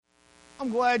I'm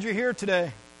glad you're here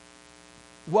today.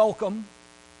 Welcome.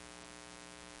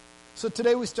 So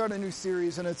today we start a new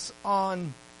series, and it's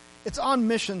on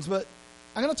missions, but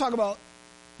I'm going to talk about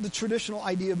the traditional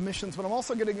idea of missions, but I'm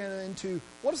also going to get into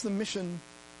what is the mission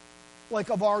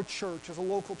like of our church as a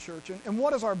local church, and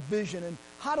what is our vision, and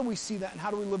how do we see that, and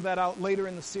how do we live that out later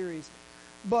in the series.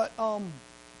 But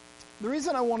the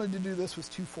reason I wanted to do this was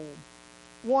twofold.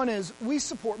 One is we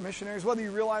support missionaries, whether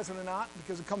you realize it or not,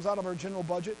 because it comes out of our general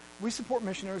budget. We support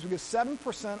missionaries. We give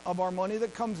 7% of our money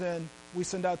that comes in, we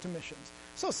send out to missions.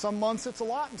 So some months it's a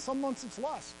lot, and some months it's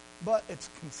less, but it's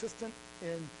consistent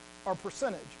in our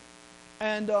percentage.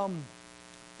 And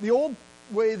the old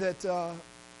way that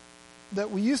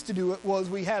we used to do it was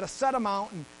we had a set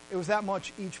amount, and it was that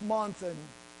much each month, and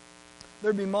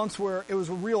there'd be months where it was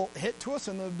a real hit to us,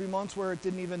 and there'd be months where it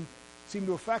didn't even seem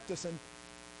to affect us. And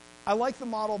I like the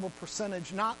model of a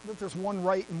percentage, not that there's one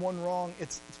right and one wrong,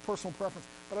 it's personal preference,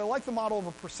 but I like the model of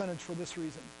a percentage for this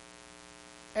reason.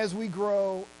 As we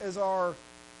grow, as our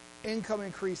income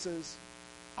increases,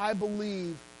 I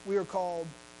believe we are called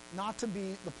not to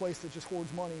be the place that just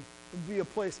hoards money, but to be a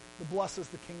place that blesses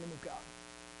the kingdom of God.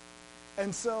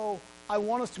 And so I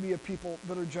want us to be a people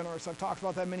that are generous. I've talked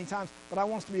about that many times, but I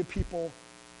want us to be a people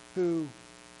who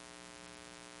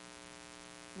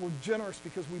we're generous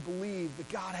because we believe that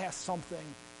God has something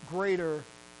greater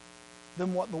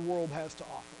than what the world has to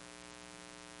offer.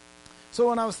 So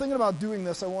when I was thinking about doing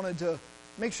this, I wanted to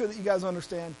make sure that you guys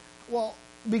understand, well,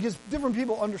 because different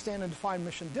people understand and define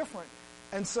mission different.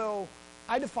 And so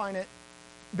I define it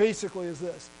basically as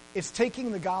this. It's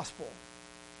taking the gospel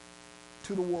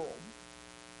to the world.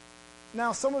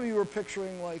 Now, some of you are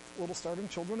picturing like little starving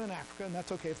children in Africa, and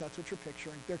that's okay if that's what you're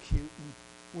picturing. They're cute,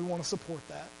 and we want to support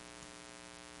that.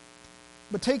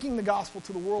 But taking the gospel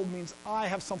to the world means I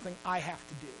have something I have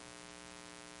to do.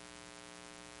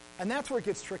 And that's where it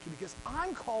gets tricky, because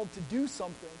I'm called to do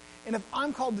something. And if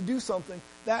I'm called to do something,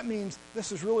 that means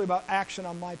this is really about action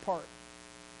on my part.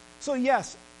 So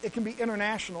yes, it can be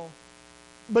international,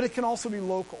 but it can also be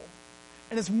local.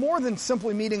 And it's more than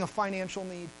simply meeting a financial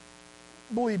need.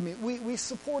 Believe me, we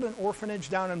support an orphanage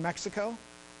down in Mexico.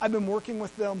 I've been working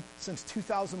with them since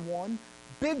 2001.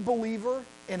 Big believer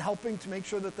in helping to make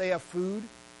sure that they have food,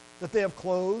 that they have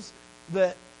clothes,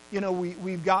 that,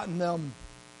 we've gotten them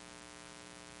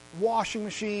washing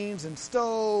machines and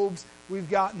stoves, we've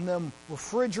gotten them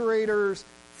refrigerators,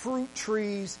 fruit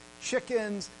trees,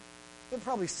 chickens. They're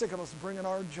probably sick of us bringing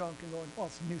our junk and going, well,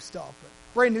 it's new stuff, but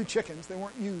brand new chickens. They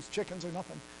weren't used chickens or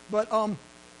nothing. But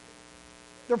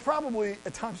they're probably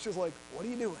at times just like, what are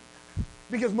you doing?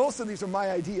 Because most of these are my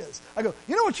ideas. I go,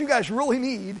 you know what you guys really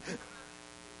need?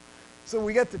 So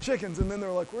we get the chickens, and then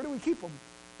they're like, where do we keep them?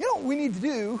 You know what we need to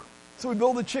do? So we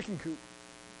build a chicken coop.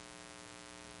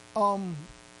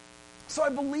 So I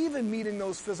believe in meeting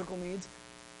those physical needs,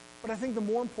 but I think the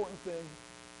more important thing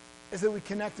is that we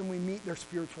connect and we meet their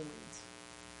spiritual needs.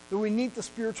 That we meet the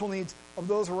spiritual needs of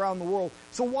those around the world.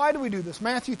 So why do we do this?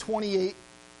 Matthew 28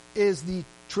 is the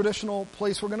traditional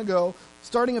place we're going to go.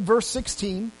 Starting at verse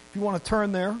 16, if you want to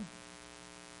turn there.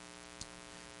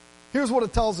 Here's what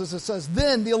it tells us. It says,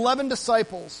 Then the 11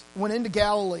 disciples went into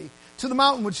Galilee, to the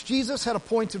mountain which Jesus had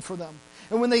appointed for them.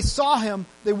 And when they saw him,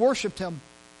 they worshipped him,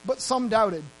 but some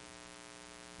doubted.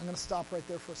 I'm going to stop right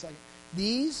there for a second.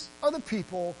 These are the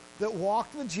people that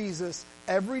walked with Jesus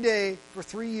every day for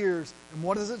 3 years. And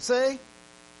what does it say?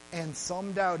 And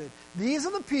some doubted. These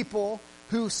are the people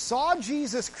who saw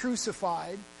Jesus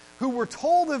crucified, who were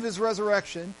told of his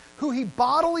resurrection, who he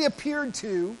bodily appeared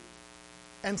to,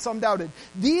 and some doubted.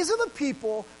 These are the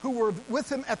people who were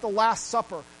with him at the Last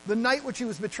Supper, the night which he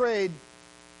was betrayed,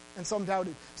 and some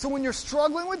doubted. So when you're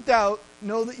struggling with doubt,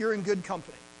 know that you're in good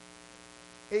company.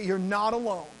 You're not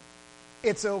alone.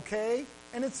 It's okay,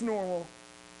 and it's normal,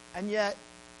 and yet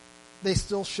they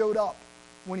still showed up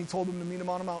when he told them to meet him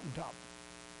on a mountaintop.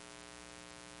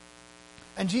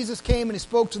 And Jesus came and he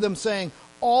spoke to them, saying,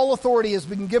 All authority has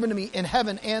been given to me in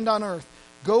heaven and on earth.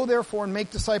 Go therefore and make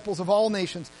disciples of all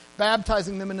nations,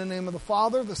 baptizing them in the name of the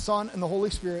Father, the Son, and the Holy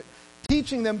Spirit,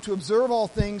 teaching them to observe all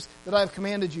things that I have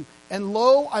commanded you. And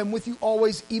lo, I am with you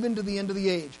always, even to the end of the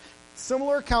age.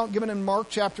 Similar account given in Mark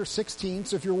chapter 16.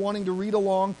 So if you're wanting to read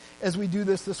along as we do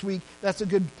this week, that's a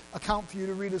good account for you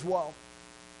to read as well.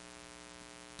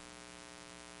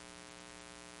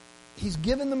 He's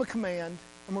given them a command,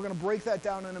 and we're going to break that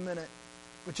down in a minute.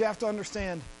 But you have to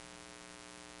understand,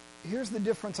 here's the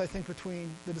difference, I think,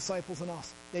 between the disciples and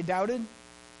us. They doubted,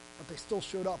 but they still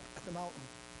showed up at the mountain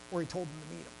where he told them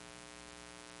to meet him.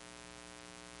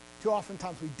 Too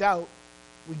oftentimes we doubt,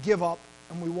 we give up,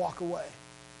 and we walk away.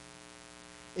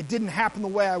 It didn't happen the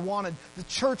way I wanted. The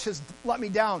church has let me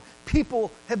down.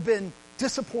 People have been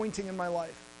disappointing in my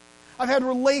life. I've had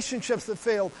relationships that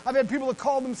failed. I've had people that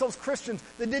called themselves Christians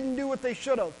that didn't do what they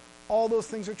should have. All those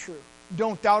things are true.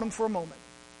 Don't doubt them for a moment.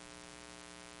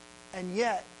 And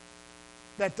yet,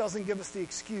 that doesn't give us the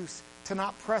excuse to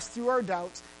not press through our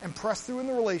doubts and press through in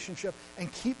the relationship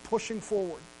and keep pushing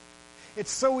forward. It's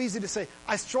so easy to say,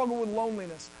 I struggle with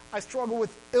loneliness. I struggle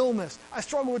with illness. I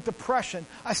struggle with depression.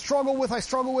 I struggle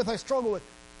with.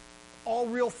 All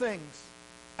real things.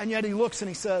 And yet he looks and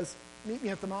he says, meet me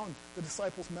at the mountain. The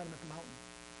disciples met him at the mountain.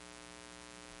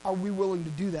 Are we willing to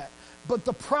do that? But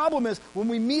the problem is, when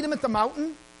we meet him at the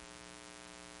mountain,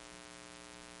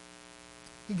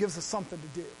 he gives us something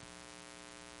to do.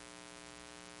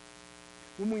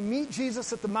 When we meet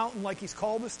Jesus at the mountain like he's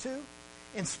called us to,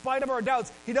 in spite of our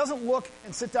doubts, he doesn't look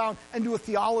and sit down and do a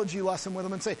theology lesson with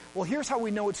them and say, well, here's how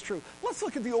we know it's true. Let's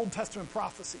look at the Old Testament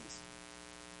prophecies.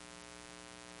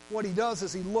 What he does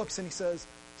is he looks and he says,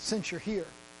 since you're here,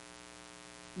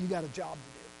 you got a job to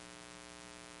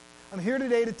do. I'm here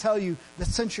today to tell you that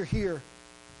since you're here,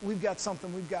 we've got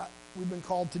something we've been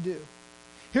called to do.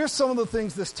 Here's some of the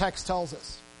things this text tells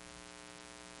us.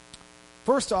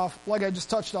 First off, like I just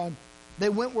touched on, they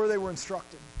went where they were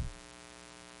instructed.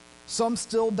 Some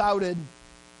still doubted,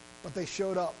 but they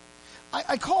showed up.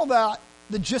 I call that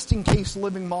the just-in-case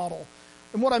living model.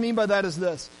 And what I mean by that is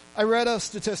this. I read a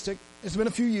statistic. It's been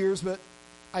a few years, but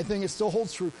I think it still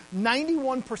holds true.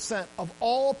 91% of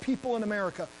all people in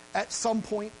America at some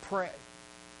point pray.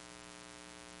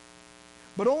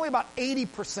 But only about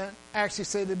 80% actually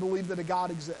say they believe that a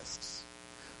God exists.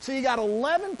 So you got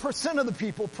 11% of the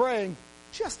people praying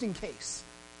just in case.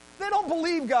 They don't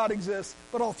believe God exists,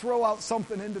 but I'll throw out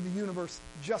something into the universe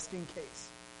just in case.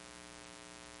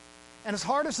 And as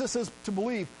hard as this is to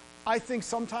believe, I think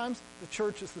sometimes the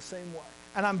church is the same way.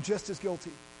 And I'm just as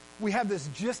guilty. We have this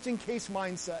just-in-case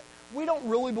mindset. We don't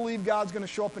really believe God's going to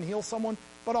show up and heal someone,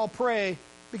 but I'll pray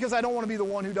because I don't want to be the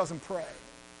one who doesn't pray.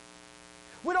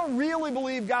 We don't really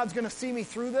believe God's going to see me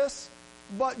through this,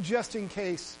 but just in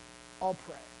case, I'll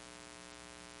pray.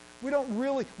 We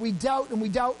doubt and we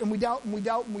doubt and we doubt and we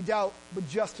doubt and we doubt, but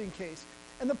just in case.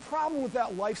 And the problem with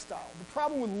that lifestyle, the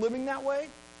problem with living that way,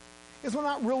 is we're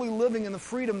not really living in the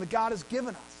freedom that God has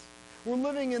given us. We're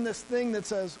living in this thing that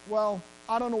says, well,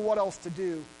 I don't know what else to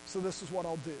do, so this is what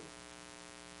I'll do.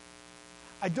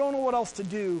 I don't know what else to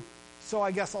do, so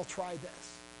I guess I'll try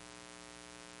this.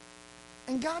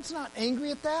 And God's not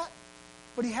angry at that,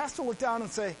 but he has to look down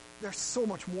and say, there's so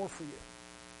much more for you.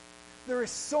 There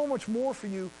is so much more for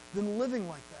you than living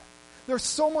like that. There's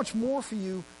so much more for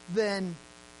you than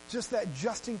just that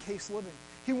just-in-case living.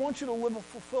 He wants you to live a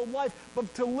fulfilled life,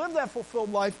 but to live that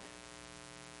fulfilled life,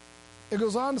 it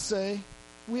goes on to say,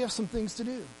 we have some things to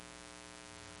do.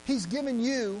 He's given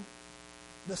you,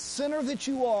 the sinner that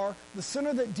you are, the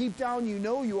sinner that deep down you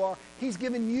know you are, he's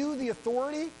given you the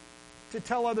authority to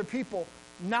tell other people,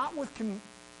 not with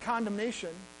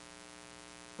condemnation,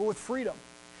 but with freedom.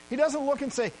 He doesn't look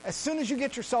and say, as soon as you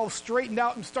get yourself straightened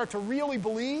out and start to really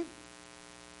believe,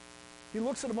 he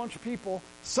looks at a bunch of people,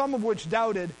 some of which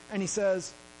doubted, and he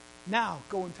says, now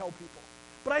go and tell people.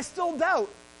 But I still doubt.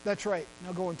 That's right.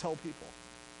 Now go and tell people.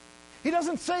 He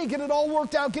doesn't say, get it all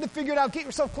worked out, get it figured out, get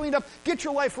yourself cleaned up, get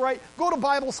your life right, go to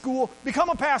Bible school, become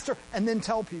a pastor, and then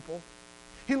tell people.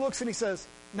 He looks and he says,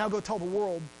 now go tell the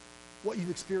world what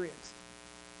you've experienced.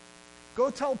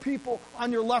 Go tell people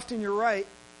on your left and your right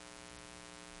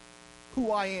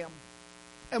who I am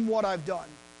and what I've done.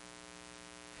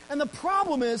 And the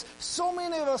problem is, so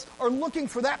many of us are looking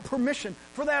for that permission,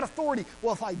 for that authority.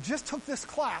 Well, if I just took this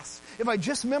class, if I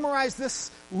just memorized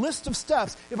this list of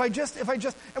steps, if I just,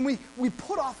 and we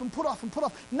put off and put off and put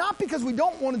off, not because we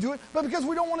don't want to do it, but because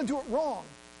we don't want to do it wrong.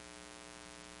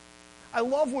 I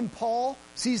love when Paul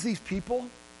sees these people,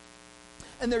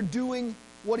 and they're doing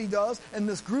what he does, and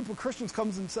this group of Christians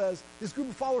comes and says, this group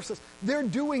of followers says, they're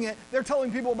doing it, they're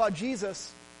telling people about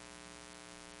Jesus,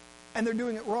 and they're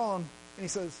doing it wrong. And he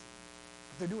says,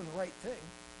 but they're doing the right thing.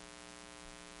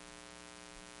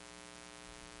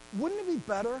 Wouldn't it be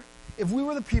better if we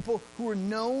were the people who were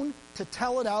known to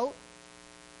tell it out?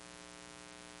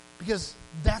 Because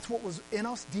that's what was in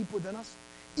us, deep within us.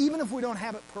 Even if we don't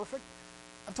have it perfect.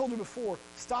 I've told you before,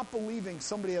 stop believing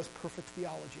somebody has perfect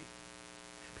theology.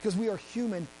 Because we are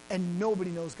human and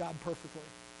nobody knows God perfectly.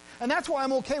 And that's why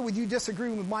I'm okay with you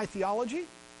disagreeing with my theology.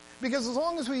 Because as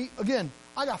long as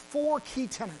I got 4 key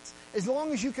tenets. As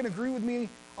long as you can agree with me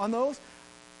on those,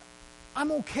 I'm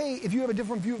okay if you have a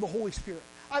different view of the Holy Spirit.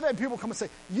 I've had people come and say,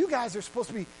 you guys are supposed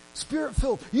to be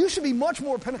Spirit-filled. You should be much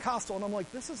more Pentecostal. And I'm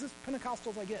like, this is as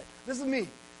Pentecostal as I get. This is me.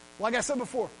 Like I said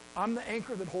before, I'm the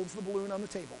anchor that holds the balloon on the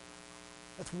table.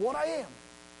 That's what I am.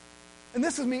 And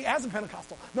this is me as a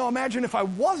Pentecostal. Now imagine if I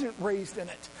wasn't raised in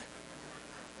it.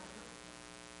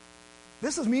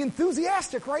 This is me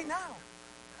enthusiastic right now.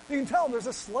 You can tell there's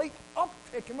a slight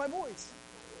uptick in my voice.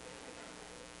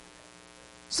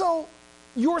 So,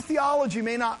 your theology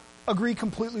may not agree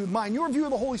completely with mine. Your view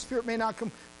of the Holy Spirit may not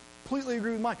completely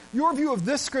agree with mine. Your view of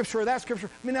this scripture or that scripture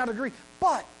may not agree.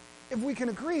 But if we can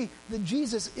agree that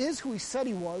Jesus is who he said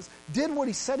he was, did what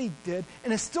he said he did,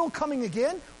 and is still coming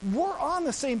again, we're on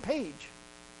the same page.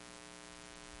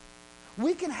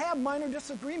 We can have minor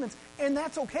disagreements, and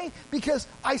that's okay, because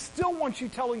I still want you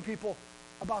telling people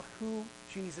about who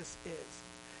Jesus is.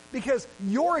 Because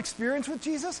your experience with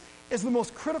Jesus is the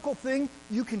most critical thing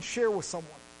you can share with someone.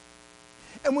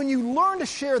 And when you learn to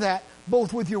share that,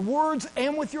 both with your words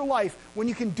and with your life, when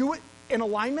you can do it in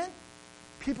alignment,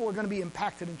 people are going to be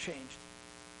impacted and changed.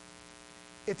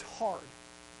 It's hard.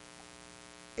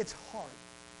 It's hard.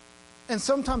 And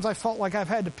sometimes I felt like I've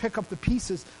had to pick up the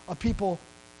pieces of people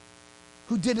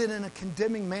who did it in a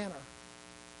condemning manner.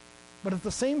 But at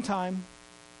the same time,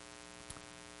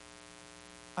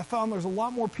 I found there's a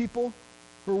lot more people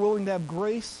who are willing to have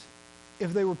grace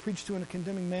if they were preached to in a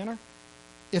condemning manner,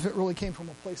 if it really came from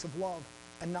a place of love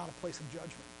and not a place of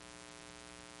judgment.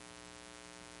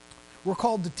 We're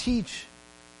called to teach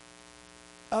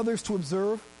others to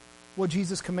observe what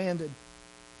Jesus commanded.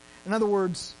 In other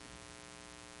words,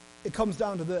 it comes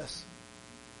down to this.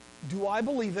 Do I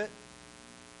believe it?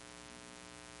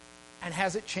 And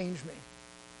has it changed me?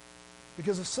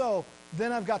 Because if so,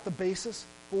 then I've got the basis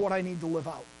for what I need to live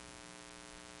out.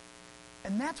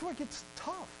 And that's where it gets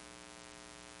tough.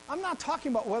 I'm not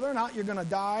talking about whether or not you're going to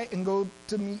die and go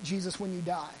to meet Jesus when you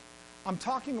die. I'm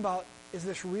talking about, is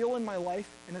this real in my life,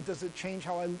 and does it change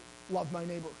how I love my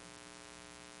neighbor?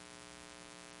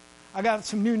 I got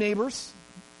some new neighbors.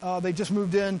 They just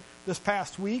moved in this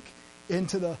past week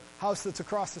into the house that's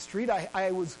across the street.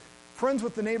 I was friends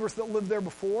with the neighbors that lived there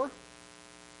before,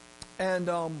 and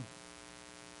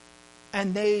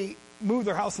they moved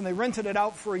their house and they rented it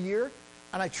out for a year.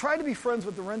 And I tried to be friends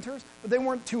with the renters, but they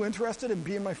weren't too interested in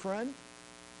being my friend.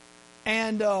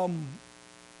 And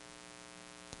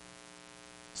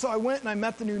so I went and I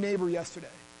met the new neighbor yesterday.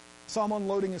 Saw him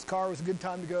unloading his car. It was a good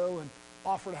time to go and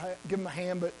offered to give him a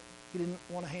hand, but he didn't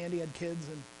want a hand. He had kids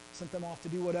and sent them off to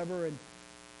do whatever.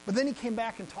 But then he came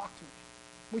back and talked to me.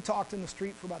 We talked in the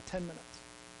street for about 10 minutes.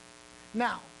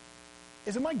 Now,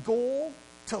 is it my goal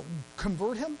to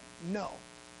convert him? No.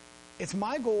 It's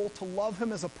my goal to love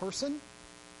him as a person,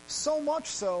 so much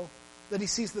so that he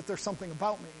sees that there's something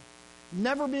about me.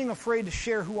 Never being afraid to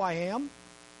share who I am.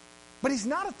 But he's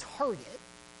not a target.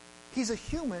 He's a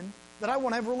human that I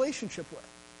want to have a relationship with.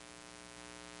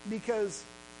 Because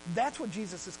that's what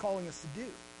Jesus is calling us to do.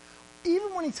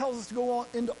 Even when he tells us to go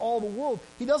into all the world,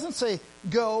 he doesn't say,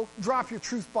 go, drop your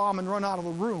truth bomb, and run out of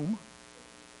the room.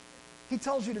 He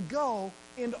tells you to go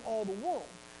into all the world.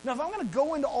 Now, if I'm going to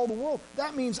go into all the world,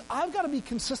 that means I've got to be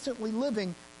consistently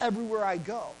living everywhere I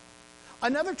go.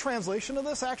 Another translation of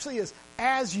this actually is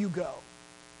as you go.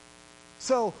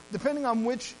 So, depending on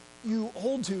which you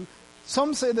hold to,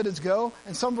 some say that it's go,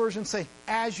 and some versions say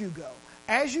as you go.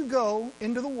 As you go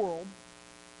into the world,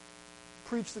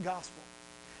 preach the gospel.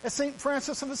 As St.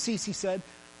 Francis of Assisi said,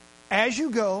 as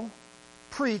you go,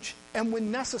 preach, and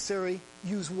when necessary,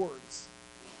 use words.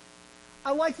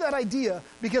 I like that idea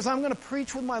because I'm going to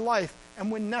preach with my life,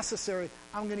 and when necessary,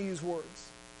 I'm going to use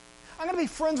words. I'm going to be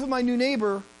friends with my new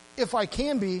neighbor, if I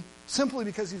can be, simply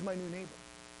because he's my new neighbor.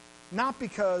 Not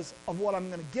because of what I'm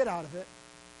going to get out of it,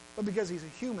 but because he's a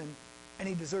human and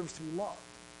he deserves to be loved.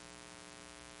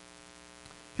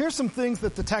 Here's some things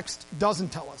that the text doesn't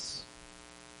tell us.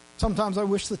 Sometimes I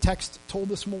wish the text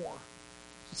told us more.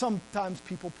 Sometimes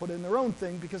people put in their own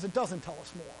thing because it doesn't tell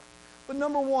us more. But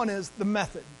number one is the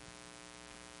method.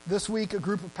 This week, a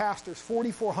group of pastors,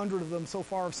 4,400 of them so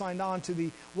far, have signed on to the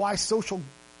Why Social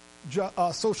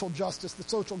Justice, the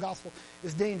Social Gospel,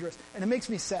 is Dangerous. And it makes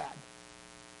me sad.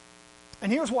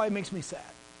 And here's why it makes me sad.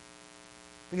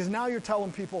 Because now you're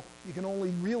telling people you can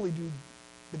only really do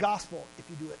the gospel if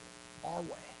you do it our way.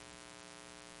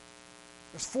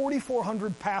 There's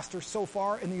 4,400 pastors so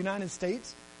far in the United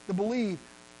States that believe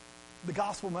the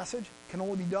gospel message can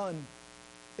only be done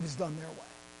if it's done their way.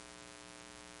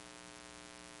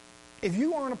 If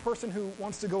you aren't a person who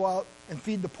wants to go out and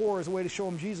feed the poor as a way to show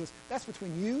them Jesus, that's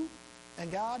between you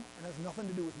and God and has nothing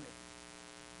to do with me.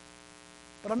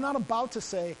 But I'm not about to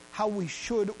say how we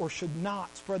should or should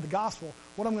not spread the gospel.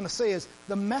 What I'm going to say is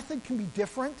the method can be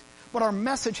different, but our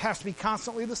message has to be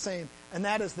constantly the same, and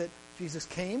that is that Jesus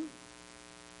came,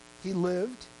 he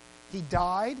lived, He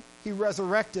died, he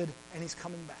resurrected, and he's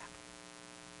coming back.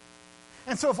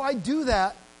 And so if I do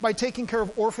that by taking care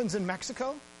of orphans in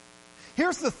Mexico,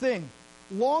 here's the thing.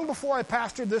 Long before I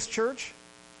pastored this church,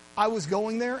 I was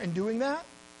going there and doing that.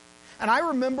 And I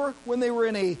remember when they were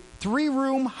in a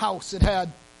 3-room house. It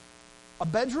had a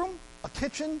bedroom, a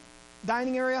kitchen,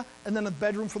 dining area, and then a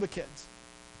bedroom for the kids.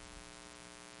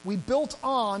 We built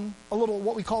on a little,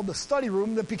 what we called the study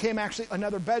room, that became actually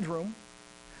another bedroom.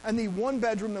 And the one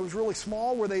bedroom that was really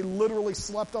small, where they literally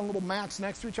slept on little mats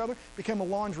next to each other, became a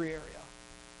laundry area.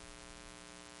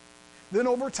 Then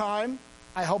over time,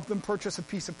 I helped them purchase a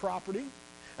piece of property.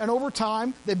 And over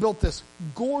time, they built this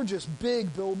gorgeous,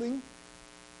 big building.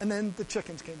 And then the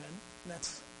chickens came in. And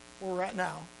that's where we're at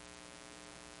now.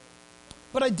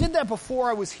 But I did that before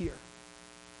I was here.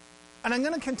 And I'm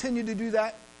going to continue to do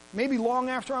that maybe long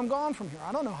after I'm gone from here.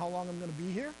 I don't know how long I'm going to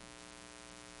be here.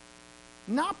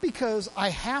 Not because I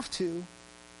have to,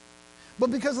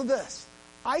 but because of this.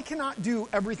 I cannot do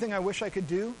everything I wish I could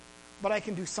do, but I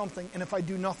can do something. And if I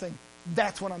do nothing,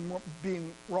 that's when I'm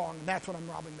being wrong. And that's when I'm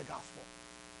robbing the gospel.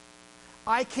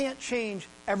 I can't change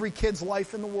every kid's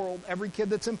life in the world, every kid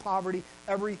that's in poverty,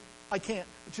 I can't.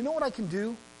 But you know what I can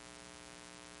do?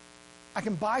 I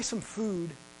can buy some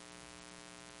food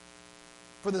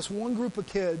for this one group of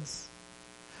kids.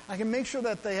 I can make sure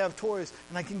that they have toys,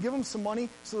 and I can give them some money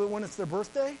so that when it's their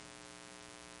birthday,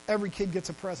 every kid gets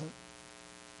a present.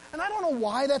 And I don't know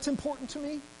why that's important to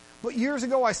me, but years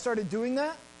ago I started doing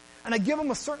that, and I give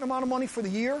them a certain amount of money for the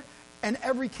year, and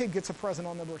every kid gets a present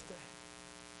on their birthday.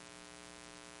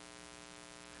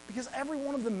 Because every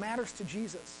one of them matters to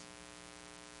Jesus.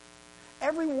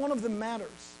 Every one of them matters.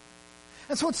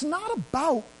 And so it's not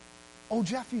about, oh,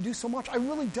 Jeff, you do so much. I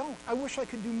really don't. I wish I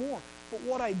could do more. But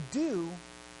what I do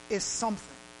is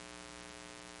something.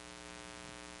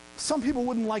 Some people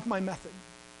wouldn't like my method.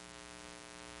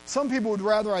 Some people would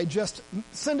rather I just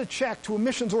send a check to a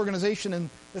missions organization and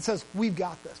that says, we've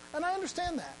got this. And I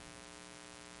understand that.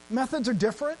 Methods are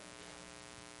different,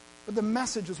 but the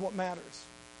message is what matters.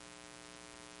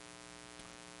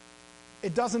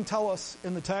 It doesn't tell us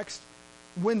in the text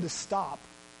when to stop.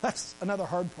 That's another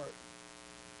hard part.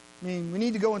 I mean, we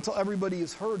need to go until everybody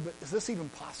is heard, but is this even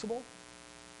possible?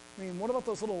 I mean, what about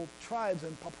those little tribes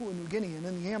in Papua New Guinea and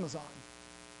in the Amazon?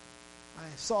 I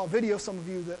saw a video, some of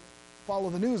you that follow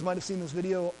the news might have seen this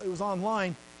video. It was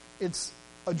online. It's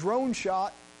a drone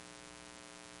shot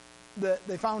that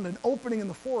they found an opening in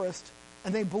the forest,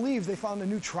 and they believe they found a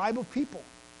new tribe of people.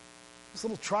 This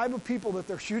little tribe of people that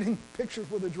they're shooting pictures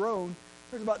with a drone.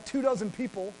 There's about 24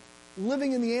 people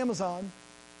living in the Amazon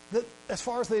that, as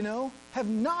far as they know, have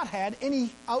not had any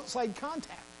outside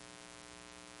contact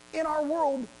in our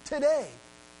world today.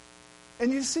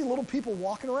 And you just see little people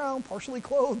walking around, partially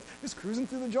clothed, just cruising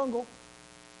through the jungle.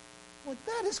 I'm like,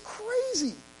 that is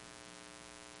crazy.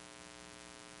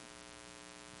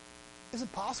 Is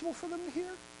it possible for them to hear?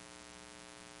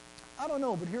 I don't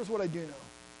know, but here's what I do know.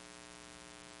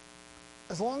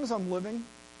 As long as I'm living,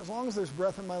 as long as there's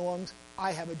breath in my lungs,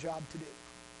 I have a job to do.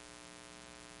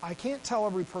 I can't tell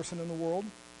every person in the world,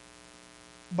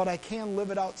 but I can live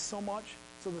it out so much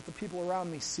so that the people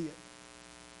around me see it.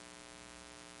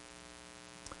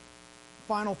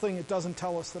 Final thing it doesn't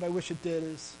tell us that I wish it did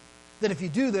is that if you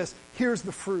do this, here's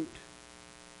the fruit.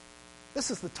 This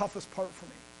is the toughest part for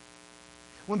me.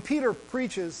 When Peter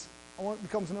preaches on what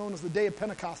becomes known as the day of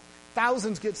Pentecost,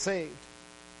 thousands get saved.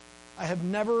 I have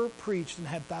never preached and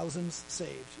had thousands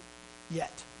saved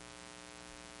yet.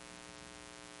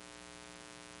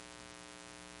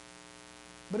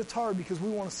 But it's hard because we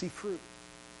want to see fruit.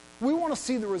 We want to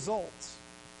see the results.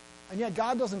 And yet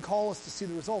God doesn't call us to see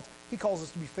the results. He calls us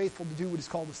to be faithful to do what He's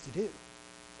called us to do.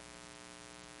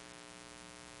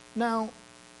 Now,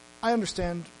 I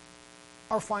understand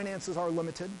our finances are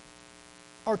limited.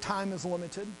 Our time is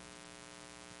limited.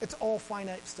 It's all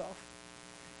finite stuff.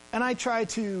 And I try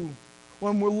to,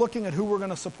 when we're looking at who we're going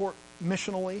to support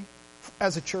missionally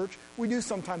as a church, we do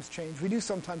sometimes change. We do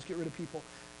sometimes get rid of people.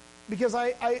 Because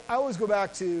I always go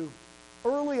back to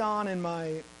early on in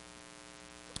my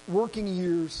working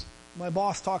years, my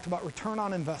boss talked about return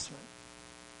on investment.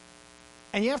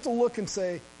 And you have to look and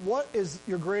say, what is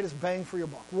your greatest bang for your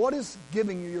buck? What is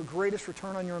giving you your greatest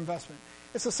return on your investment?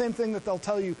 It's the same thing that they'll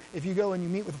tell you if you go and you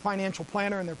meet with a financial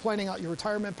planner and they're planning out your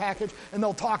retirement package, and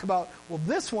they'll talk about, well,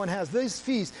 this one has these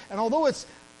fees, and although it's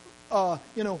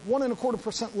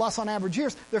 1.25% less on average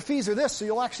years, their fees are this, so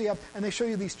you'll actually have, and they show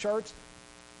you these charts,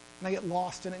 and I get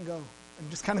lost in it and go, and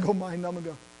just kind of go mind numb and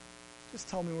go, just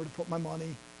tell me where to put my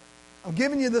money. I'm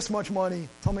giving you this much money.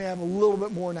 Tell me I have a little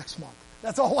bit more next month.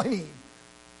 That's all I need.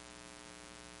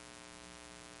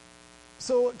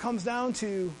 So it comes down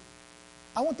to,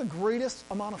 I want the greatest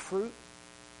amount of fruit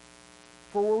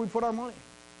for where we put our money.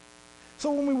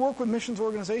 So when we work with missions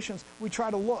organizations, we try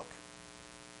to look.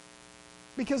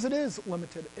 Because it is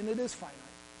limited and it is finite.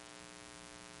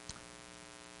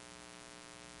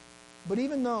 But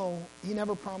even though he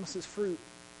never promises fruit,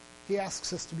 he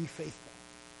asks us to be faithful.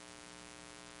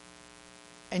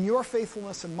 And your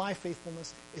faithfulness and my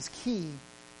faithfulness is key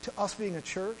to us being a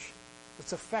church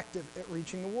that's effective at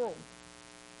reaching the world.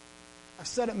 I've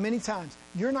said it many times.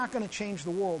 You're not going to change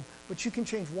the world, but you can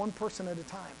change one person at a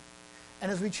time.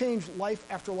 And as we change life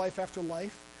after life after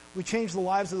life, we change the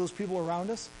lives of those people around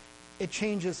us, it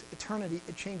changes eternity,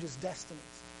 it changes destinies.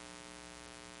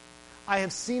 I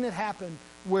have seen it happen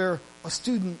where a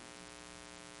student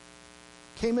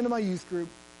came into my youth group,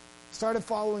 started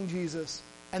following Jesus,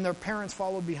 and their parents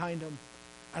followed behind him.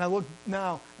 And I look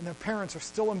now, and their parents are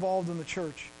still involved in the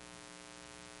church.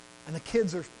 And the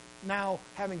kids are now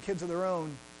having kids of their own.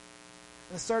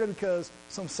 And it started because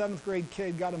some 7th grade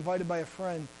kid got invited by a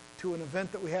friend to an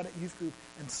event that we had at youth group,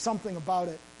 and something about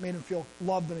it made him feel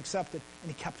loved and accepted,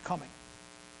 and he kept coming.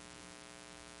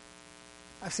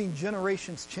 I've seen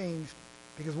generations changed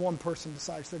because one person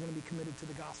decides they're going to be committed to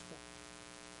the gospel.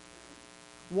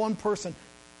 One person,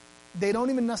 they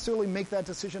don't even necessarily make that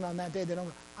decision on that day. They don't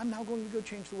go, I'm now going to go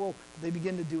change the world. But they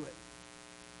begin to do it.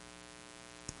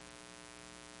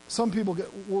 Some people get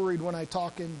worried when I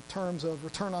talk in terms of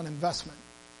return on investment.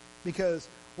 Because,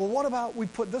 well, what about we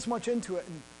put this much into it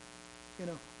and,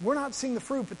 we're not seeing the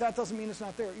fruit, but that doesn't mean it's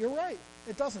not there. You're right.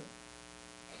 It doesn't.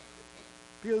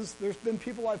 Because there's been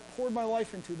people I've poured my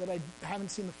life into that I haven't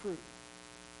seen the fruit.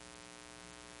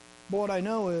 But what I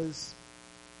know is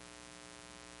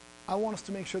I want us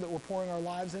to make sure that we're pouring our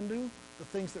lives into the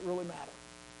things that really matter.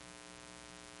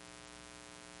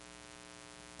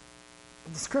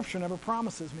 But the scripture never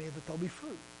promises me that there'll be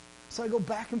fruit. So I go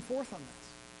back and forth on this.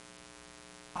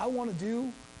 I want to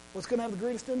do what's going to have the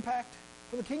greatest impact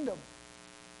for the kingdom.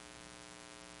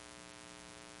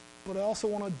 But I also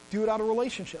want to do it out of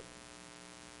relationship.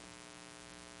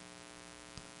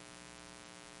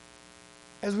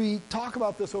 As we talk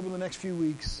about this over the next few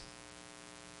weeks,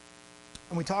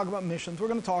 and we talk about missions, we're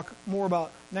going to talk more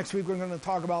about, next week we're going to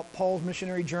talk about Paul's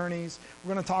missionary journeys.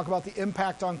 We're going to talk about the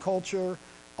impact on culture,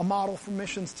 a model for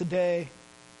missions today.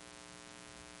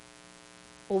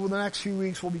 Over the next few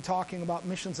weeks, we'll be talking about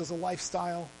missions as a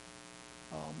lifestyle,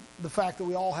 the fact that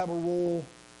we all have a role.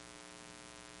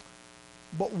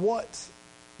 But what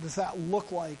does that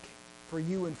look like for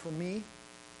you and for me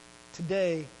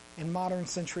today in modern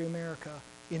century America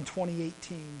in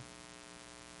 2018?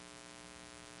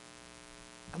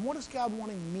 And what is God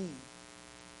wanting me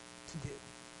to do?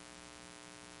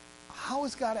 How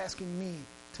is God asking me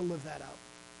to live that out?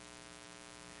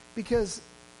 Because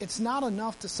it's not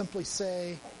enough to simply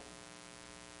say,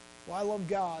 well, I love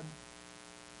God,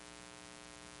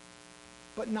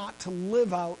 but not to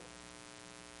live out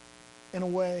in a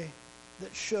way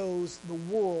that shows the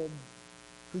world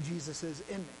who Jesus is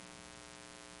in me.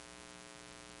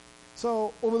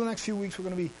 So over the next few weeks, we're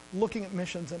going to be looking at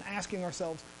missions and asking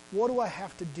ourselves, what do I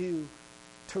have to do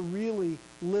to really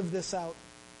live this out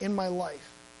in my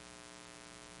life?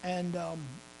 And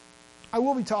I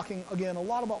will be talking, again, a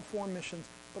lot about foreign missions,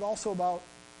 but also about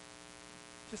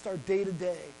just our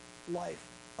day-to-day life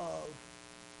of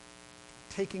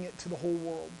taking it to the whole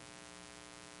world.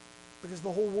 Because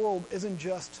the whole world isn't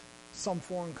just some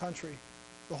foreign country.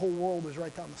 The whole world is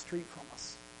right down the street from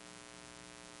us.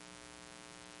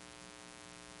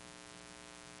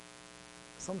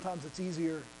 Sometimes it's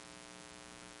easier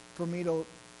for me to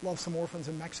love some orphans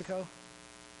in Mexico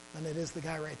than it is the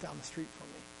guy right down the street from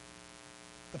me.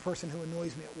 The person who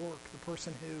annoys me at work. The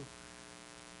person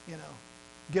who,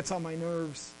 gets on my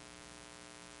nerves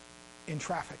in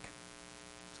traffic.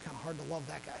 It's kind of hard to love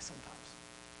that guy sometimes.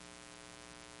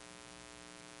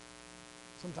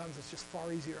 Sometimes it's just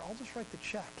far easier. I'll just write the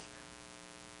check.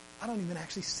 I don't even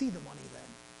actually see the money then.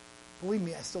 Believe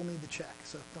me, I still need the check,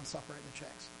 so don't stop writing the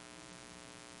checks.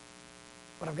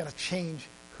 But I've got to change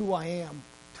who I am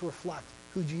to reflect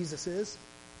who Jesus is,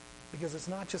 because it's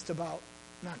not just about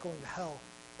not going to hell.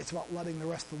 It's about letting the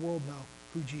rest of the world know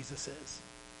who Jesus is.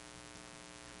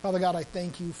 Father God, I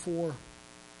thank you for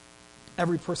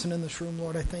every person in this room,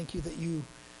 Lord. I thank you that you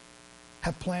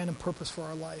have plan and purpose for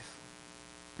our life.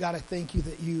 God, I thank you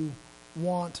that you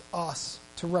want us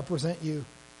to represent you,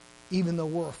 even though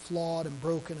we're a flawed and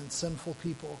broken and sinful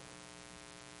people.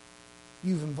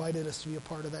 You've invited us to be a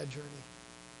part of that journey.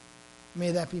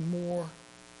 May that be more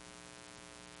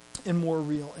and more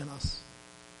real in us.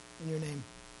 In your name,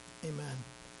 amen.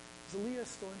 Is Aaliyah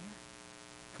still in here?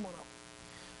 Come on up.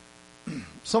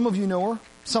 Some of you know her.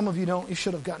 Some of you don't. You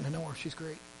should have gotten to know her. She's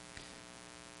great.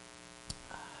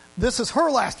 This is her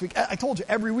last week. I told you,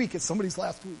 every week it's somebody's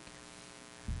last week.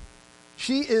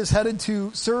 She is headed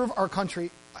to serve our country.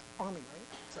 Army,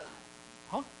 right?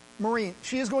 Huh? Marine.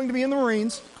 She is going to be in the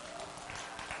Marines.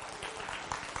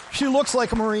 She looks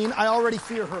like a Marine. I already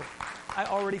fear her.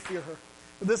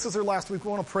 But this is her last week.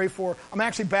 We want to pray for her. I'm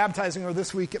actually baptizing her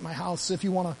this week at my house. If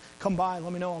you want to come by,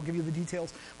 let me know. I'll give you the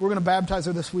details. We're going to baptize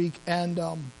her this week. And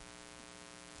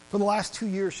for the last 2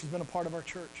 years, she's been a part of our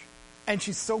church. And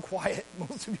she's so quiet.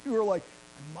 Most of you are like,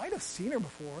 I might have seen her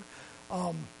before.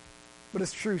 But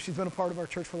it's true. She's been a part of our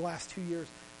church for the last 2 years.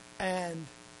 And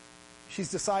she's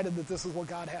decided that this is what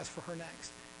God has for her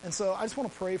next. And so I just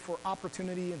want to pray for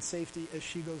opportunity and safety as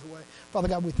she goes away. Father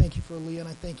God, we thank you for Leah, and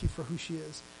I thank you for who she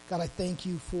is. God, I thank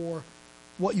you for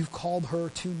what you've called her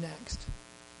to next.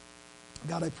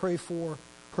 God, I pray for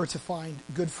her to find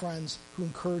good friends who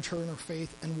encourage her in her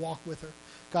faith and walk with her.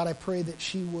 God, I pray that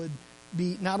she would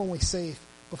be not only safe,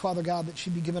 but Father God, that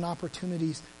she'd be given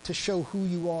opportunities to show who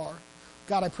you are.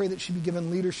 God, I pray that she'd be given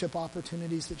leadership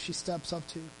opportunities that she steps up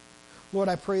to. Lord,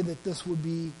 I pray that this would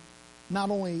be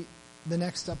not only the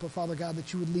next step, but Father God,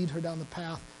 that you would lead her down the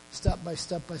path step by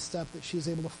step by step, that she is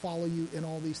able to follow you in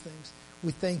all these things.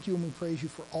 We thank you and we praise you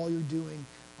for all you're doing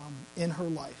in her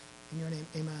life. In your name,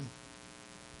 amen.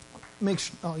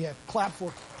 Clap for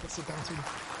her. Let's sit down.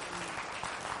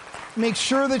 Make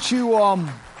sure that you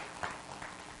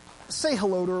say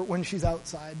hello to her when she's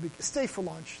outside. Stay for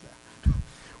lunch.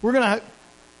 I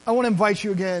want to invite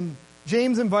you again.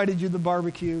 James invited you to the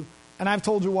barbecue, and I've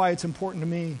told you why it's important to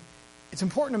me. It's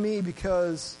important to me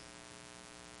because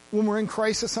when we're in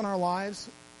crisis in our lives,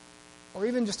 or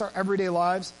even just our everyday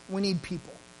lives, we need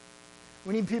people.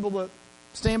 We need people to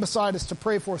stand beside us, to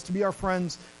pray for us, to be our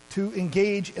friends, to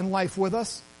engage in life with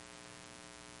us.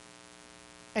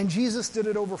 And Jesus did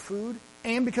it over food.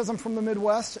 And because I'm from the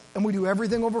Midwest, and we do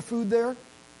everything over food there,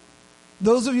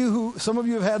 some of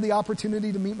you have had the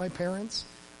opportunity to meet my parents.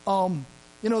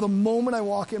 The moment I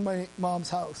walk in my mom's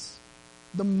house,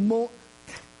 do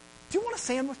you want a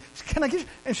sandwich? Can I get you?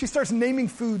 And she starts naming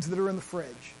foods that are in the fridge.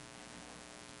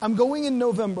 I'm going in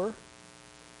November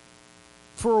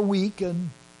for a week, and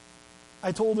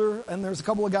I told her, and there's a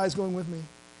couple of guys going with me,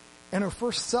 and her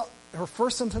first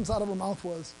sentence out of her mouth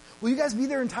was, will you guys be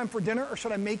there in time for dinner, or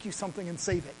should I make you something and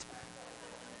save it?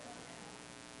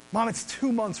 Mom, it's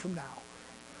 2 months from now.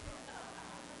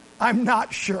 I'm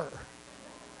not sure.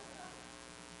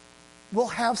 We'll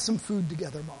have some food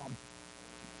together, Mom.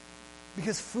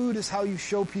 Because food is how you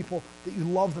show people that you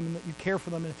love them and that you care for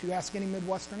them. And if you ask any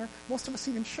Midwesterner, most of us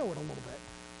even show it a little bit.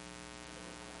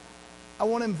 I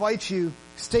want to invite you,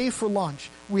 stay for lunch.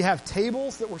 We have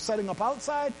tables that we're setting up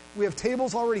outside. We have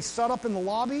tables already set up in the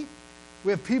lobby.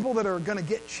 We have people that are going to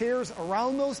get chairs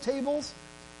around those tables.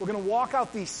 We're going to walk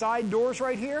out these side doors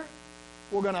right here.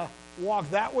 We're going to walk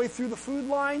that way through the food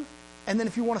line. And then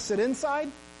if you want to sit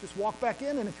inside, just walk back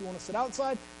in. And if you want to sit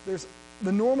outside, there's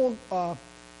the normal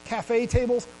cafe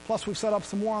tables, plus we've set up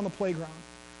some more on the playground.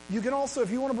 You can also, if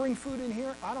you want to bring food in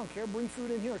here, I don't care, bring food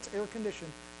in here. It's air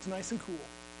conditioned. It's nice and cool.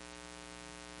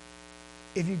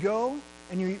 If you go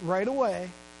and you eat right away,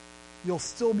 you'll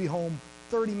still be home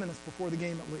 30 minutes before the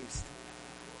game at least.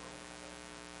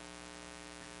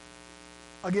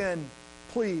 Again,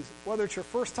 please, whether it's your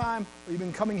first time or you've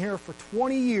been coming here for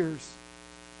 20 years,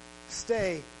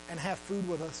 stay and have food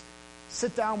with us.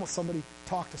 Sit down with somebody,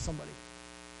 talk to somebody.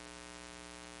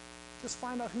 Just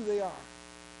find out who they are.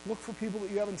 Look for people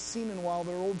that you haven't seen in a while,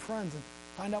 they're old friends, and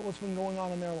find out what's been going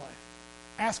on in their life.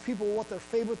 Ask people what their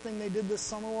favorite thing they did this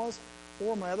summer was,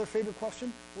 or my other favorite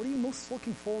question, what are you most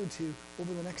looking forward to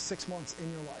over the next 6 months in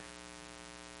your life?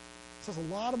 It says a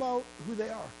lot about who they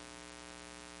are.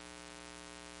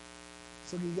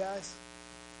 So you guys,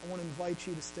 I want to invite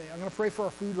you to stay. I'm going to pray for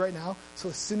our food right now, so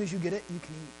as soon as you get it, you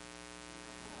can eat.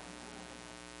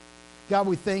 God,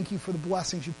 we thank you for the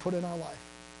blessings you've put in our life.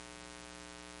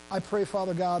 I pray,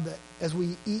 Father God, that as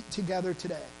we eat together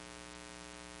today,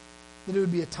 that it would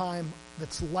be a time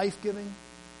that's life-giving,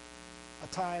 a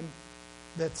time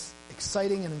that's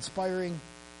exciting and inspiring,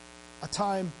 a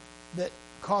time that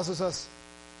causes us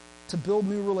to build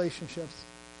new relationships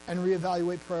and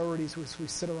reevaluate priorities as we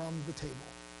sit around the table.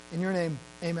 In your name,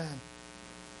 amen.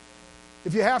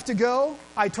 If you have to go,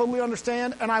 I totally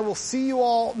understand, and I will see you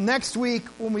all next week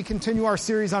when we continue our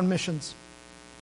series on missions.